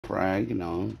Frag, you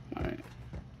know. Alright.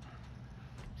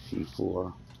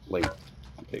 C4. Late.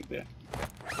 I'll take that.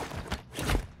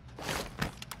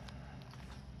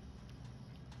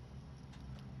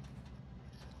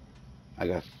 I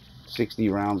got 60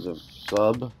 rounds of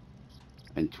sub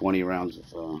and 20 rounds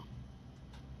of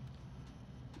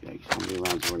yeah, how many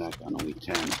rounds were that gun? Only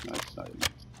 10. That's not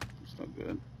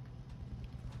good.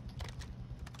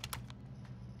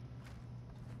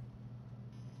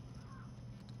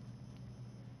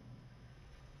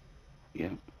 Yeah.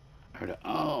 Heard it.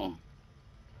 Oh.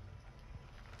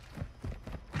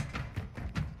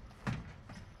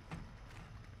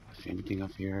 See anything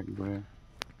up here anywhere?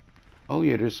 Oh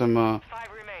yeah, there's some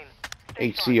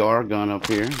HCR gun up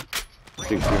here.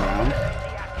 60 rounds.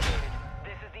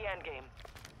 This is the end game.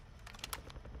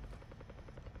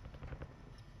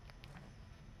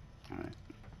 Alright.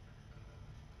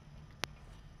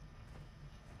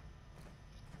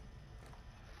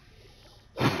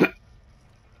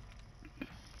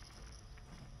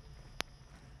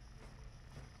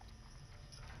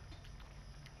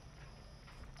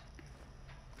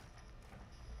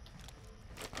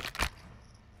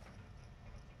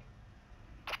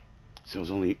 So it's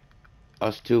only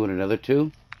us two and another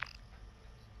two?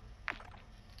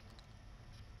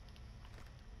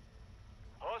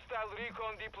 Hostile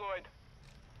recon deployed.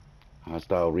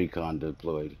 Hostile recon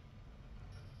deployed.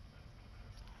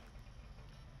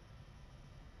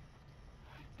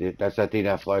 That's that thing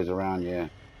that flies around, yeah.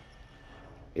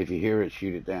 If you hear it,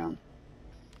 shoot it down.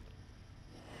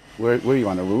 Where are you,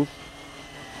 on the roof?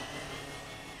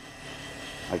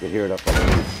 I could hear it up on the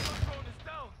roof.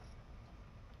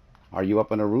 Are you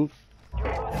up on the roof?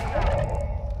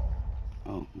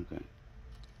 Oh, okay.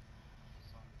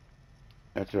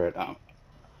 That's right.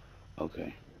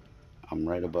 Okay. I'm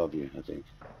right above you, I think.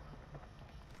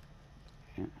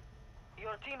 Yeah.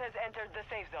 Your team has entered the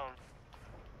safe zone.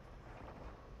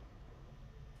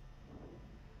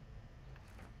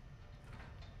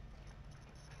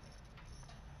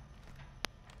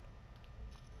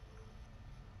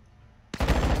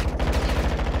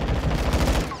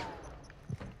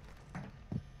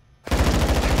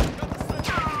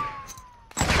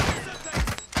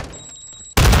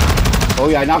 Oh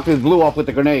yeah, I knocked his blue off with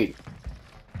the grenade.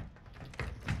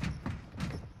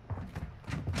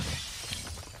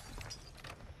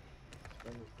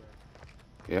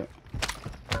 Yep.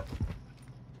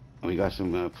 We got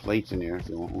some plates in here if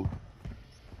you want one.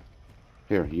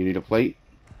 Here, you need a plate?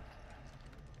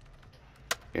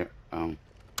 Here,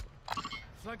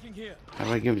 Flanking here. how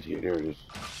do I give it to you? There it is.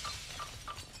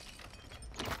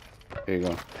 There you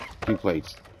go. 2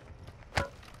 plates.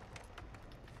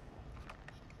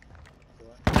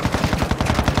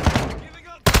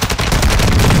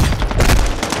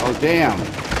 Oh, damn.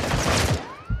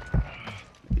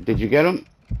 Did you get him?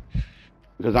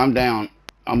 Because I'm down.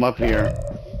 I'm up here.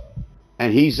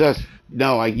 And he's just...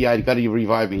 No, yeah, you gotta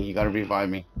revive me. You gotta revive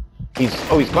me. He's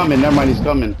coming. Never mind, he's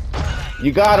coming.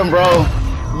 You got him, bro.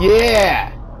 Yeah.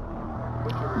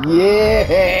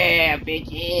 Yeah,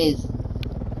 bitches.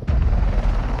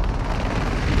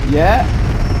 Yeah.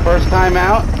 First time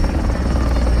out.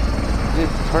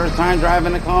 Just first time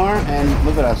driving a car. And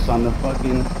look at us on the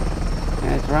fucking...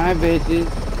 That's right, bitches.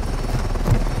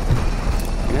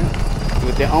 Yeah.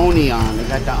 With the Oni on. They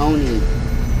got the Oni.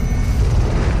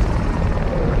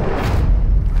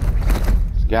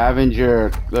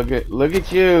 Scavenger. Look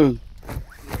at you.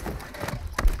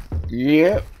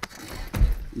 Yep.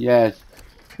 Yes.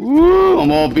 Woo!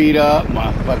 I'm all beat up.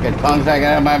 My fucking tongue's hanging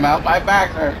out of my mouth. My back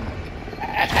hurts.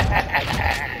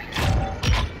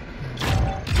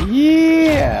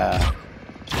 Yeah.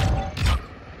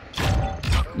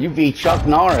 You beat Chuck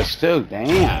Norris too.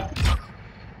 Damn.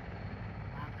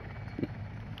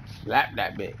 Slap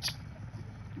that bitch.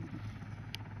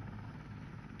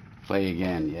 Play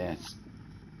again. Yes.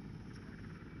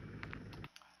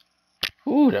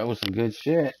 Ooh, that was some good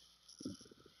shit.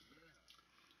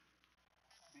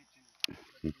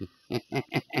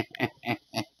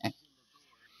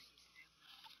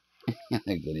 Good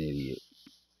idiot.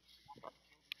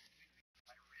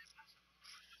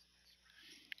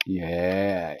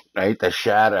 Yeah. Right. The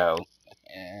shadow.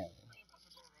 Yeah.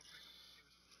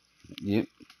 Yep.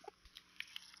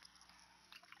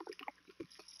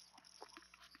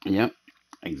 Yep.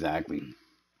 Exactly.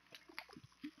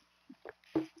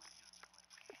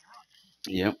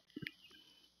 Yep.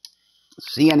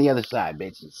 See you on the other side,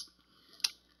 bitches.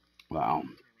 Wow.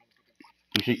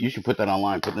 You should put that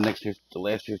online. Put the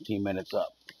last 15 minutes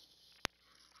up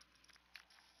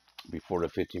before the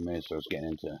 15 minutes starts getting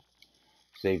into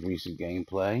save recent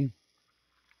gameplay.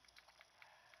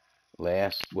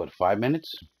 Last what 5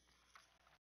 minutes?